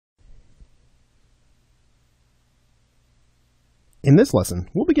In this lesson,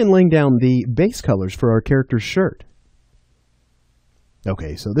 we'll begin laying down the base colors for our character's shirt.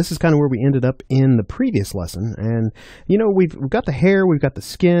 Okay, so this is kind of where we ended up in the previous lesson, and we've got the hair, we've got the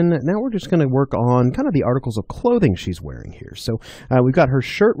skin. Now we're just going to work on kind of the articles of clothing she's wearing here. So we've got her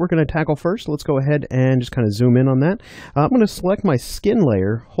shirt we're going to tackle first. Let's go ahead and just kind of zoom in on that. I'm going to select my skin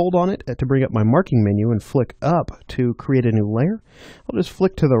layer, hold on it to bring up my marking menu, and flick up to create a new layer. I'll just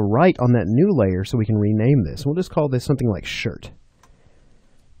flick to the right on that new layer so we can rename this. We'll just call this something like shirt.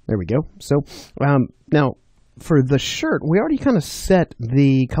 There we go. So now for the shirt, we already kind of set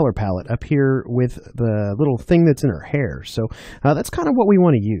the color palette up here with the little thing that's in her hair. So that's kind of what we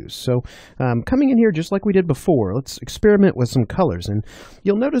want to use. So coming in here just like we did before, let's experiment with some colors. And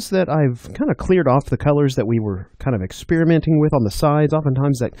you'll notice that I've kind of cleared off the colors that we were kind of experimenting with on the sides.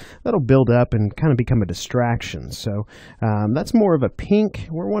 Oftentimes that'll build up and kind of become a distraction. So that's more of a pink.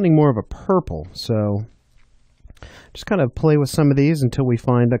 We're wanting more of a purple. So just kind of play with some of these until we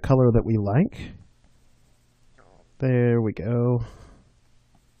find a color that we like. There we go.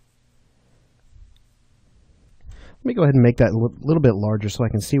 Let me go ahead and make that a little bit larger so I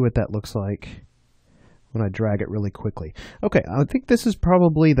can see what that looks like when I drag it really quickly. Okay, I think this is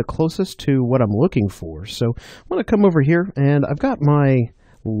probably the closest to what I'm looking for. So I'm going to come over here, and I've got my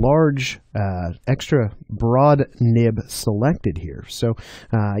large extra broad nib selected here. So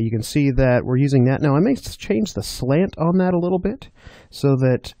you can see that we're using that. Now I may change the slant on that a little bit so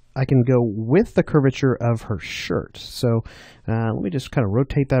that I can go with the curvature of her shirt. So let me just kind of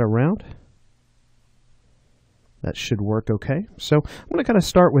rotate that around. That should work okay. So I'm going to kind of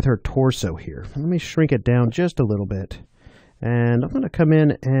start with her torso here. Let me shrink it down just a little bit. And I'm going to come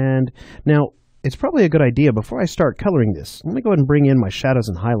in, and now it's probably a good idea before I start coloring this, let me go ahead and bring in my shadows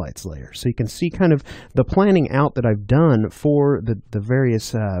and highlights layer so you can see kind of the planning out that I've done for the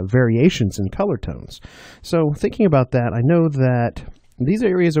various variations in color tones. So thinking about that, I know that these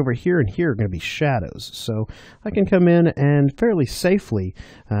areas over here and here are going to be shadows. So I can come in and fairly safely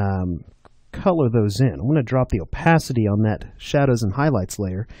color those in. I'm going to drop the opacity on that shadows and highlights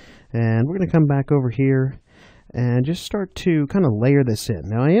layer, and we're going to come back over here and just start to kind of layer this in.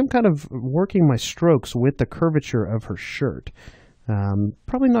 Now I am kind of working my strokes with the curvature of her shirt.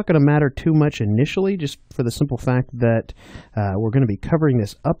 Probably not going to matter too much initially, just for the simple fact that we're going to be covering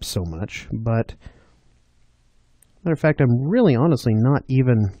this up so much. But matter of fact, I'm really honestly not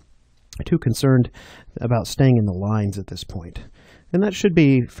even too concerned about staying in the lines at this point. And that should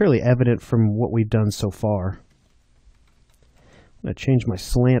be fairly evident from what we've done so far. I'm going to change my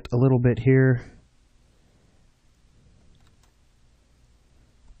slant a little bit here.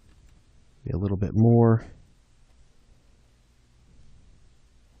 A little bit more.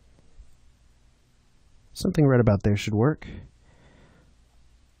 Something right about there should work.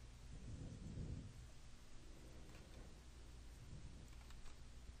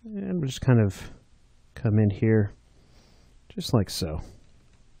 And we'll just kind of come in here just like so.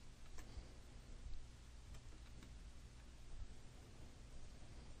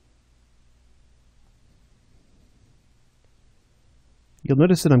 You'll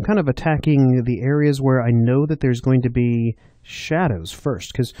notice that I'm kind of attacking the areas where I know that there's going to be shadows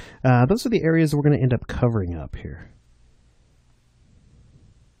first, because those are the areas that we're going to end up covering up here.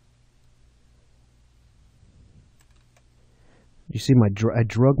 You see I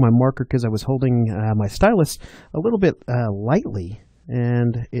drug my marker because I was holding my stylus a little bit lightly,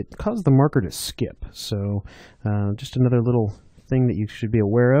 and it caused the marker to skip. So just another little thing that you should be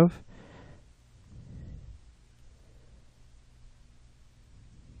aware of.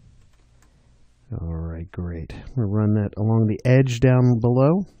 All right, great. We'll run that along the edge down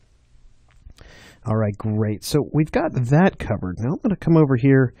below. All right, great. So we've got that covered. Now I'm going to come over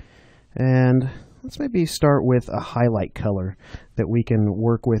here and let's maybe start with a highlight color that we can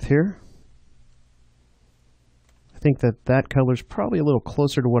work with here. I think that color is probably a little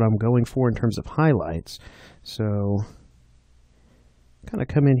closer to what I'm going for in terms of highlights. So kind of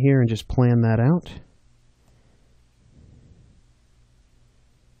come in here and just plan that out.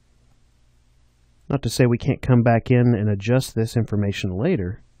 Not to say we can't come back in and adjust this information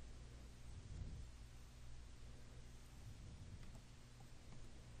later.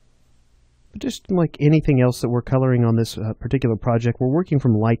 But just like anything else that we're coloring on this particular project, we're working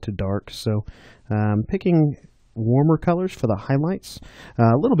from light to dark. So picking warmer colors for the highlights,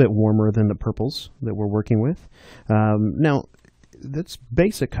 a little bit warmer than the purples that we're working with. Now, that's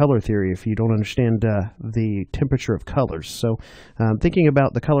basic color theory if you don't understand the temperature of colors. So thinking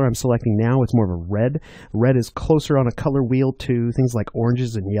about the color I'm selecting now, it's more of a red. Red is closer on a color wheel to things like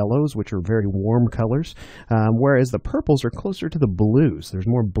oranges and yellows, which are very warm colors, whereas the purples are closer to the blues. There's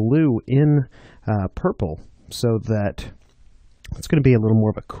more blue in purple, so that It's going to be a little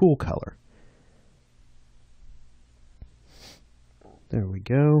more of a cool color. There we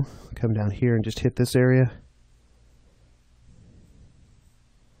go. Come down here and just hit this area.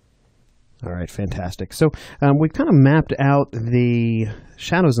 All right, fantastic. So we've kind of mapped out the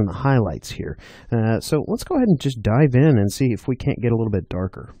shadows and the highlights here. So let's go ahead and just dive in and see if we can't get a little bit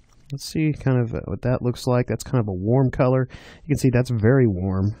darker. Let's see kind of what that looks like. That's kind of a warm color. You can see that's very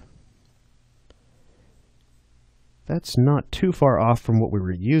warm. That's not too far off from what we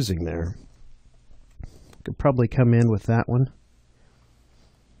were using there. Could probably come in with that one.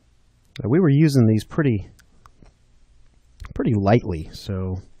 We were using these pretty lightly,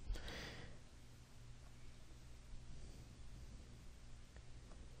 so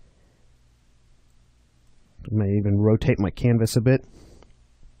I may even rotate my canvas a bit.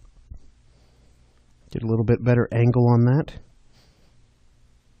 Get a little bit better angle on that.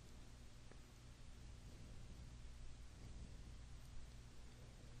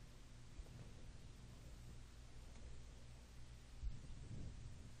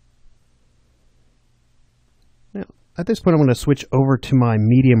 Now, at this point, I'm going to switch over to my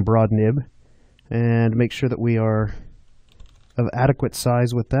medium broad nib and make sure that we are of adequate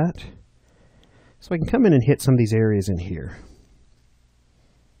size with that. So I can come in and hit some of these areas in here.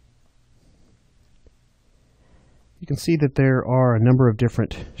 You can see that there are a number of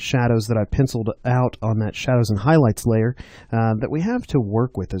different shadows that I penciled out on that shadows and highlights layer that we have to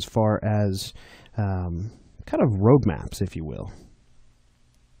work with as far as kind of roadmaps, if you will.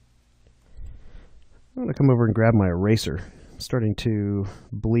 I'm going to come over and grab my eraser. I'm starting to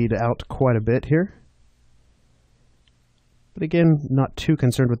bleed out quite a bit here. But again, not too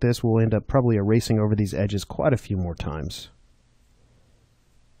concerned with this. We'll end up probably erasing over these edges quite a few more times.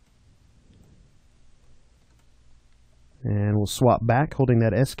 And we'll swap back, holding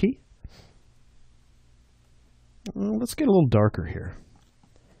that S key. Let's get a little darker here.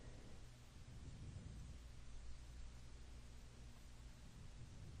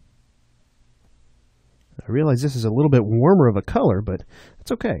 I realize this is a little bit warmer of a color, but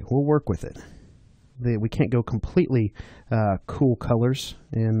it's okay. We'll work with it. We can't go completely cool colors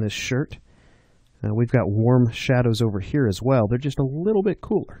in this shirt. We've got warm shadows over here as well. They're just a little bit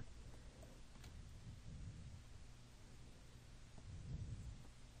cooler.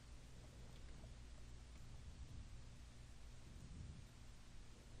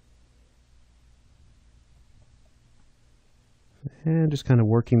 And just kind of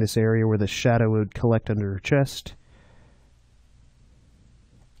working this area where the shadow would collect under her chest.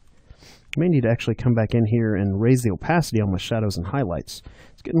 I may need to actually come back in here and raise the opacity on my shadows and highlights.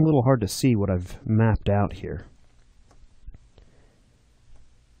 It's getting a little hard to see what I've mapped out here.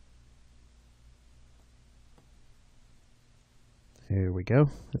 There we go.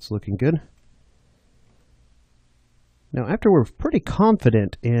 That's looking good. Now, after we're pretty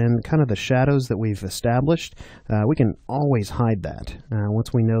confident in kind of the shadows that we've established, we can always hide that.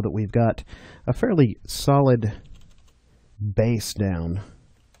 Once we know that we've got a fairly solid base down,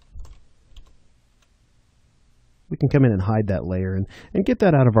 we can come in and hide that layer and get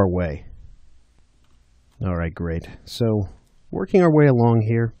that out of our way. All right, great. So working our way along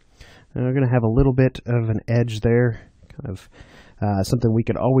here, we're going to have a little bit of an edge there, kind of something we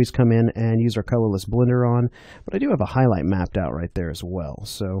could always come in and use our colorless blender on, but I do have a highlight mapped out right there as well.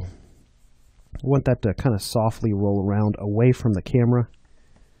 So I want that to kind of softly roll around away from the camera.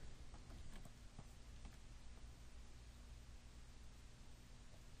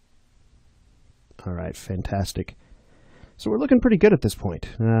 All right, fantastic. So we're looking pretty good at this point.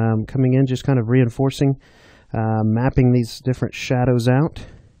 Coming in, just kind of reinforcing, mapping these different shadows out.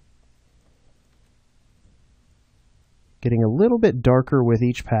 Getting a little bit darker with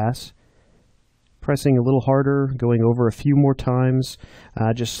each pass. Pressing a little harder, going over a few more times,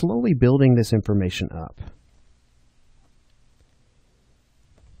 just slowly building this information up.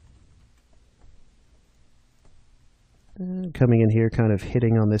 And coming in here, kind of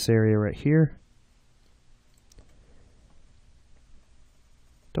hitting on this area right here.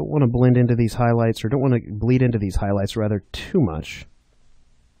 Don't want to blend into these highlights, or don't want to bleed into these highlights rather too much.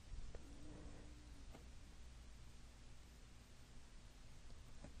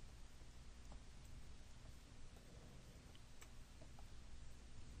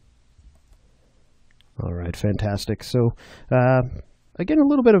 All right, fantastic. So again, a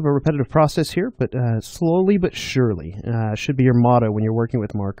little bit of a repetitive process here, but slowly but surely should be your motto when you're working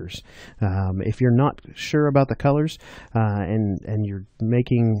with markers. If you're not sure about the colors and you're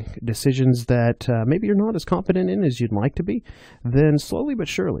making decisions that maybe you're not as confident in as you'd like to be, then slowly but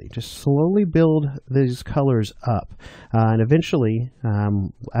surely, just slowly build these colors up. And eventually,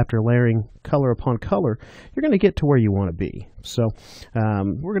 after layering color upon color, you're going to get to where you want to be. So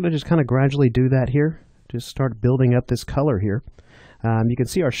we're going to just kind of gradually do that here. Just start building up this color here. You can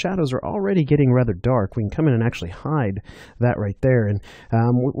see our shadows are already getting rather dark. We can come in and actually hide that right there. And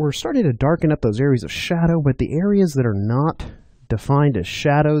we're starting to darken up those areas of shadow, but the areas that are not defined as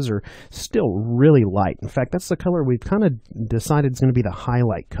shadows are still really light. In fact, that's the color we've kind of decided is going to be the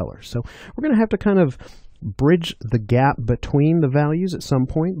highlight color. So we're going to have to kind of bridge the gap between the values at some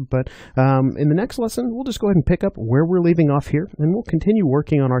point, but in the next lesson we'll just go ahead and pick up where we're leaving off here, and we'll continue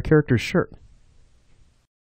working on our character's shirt.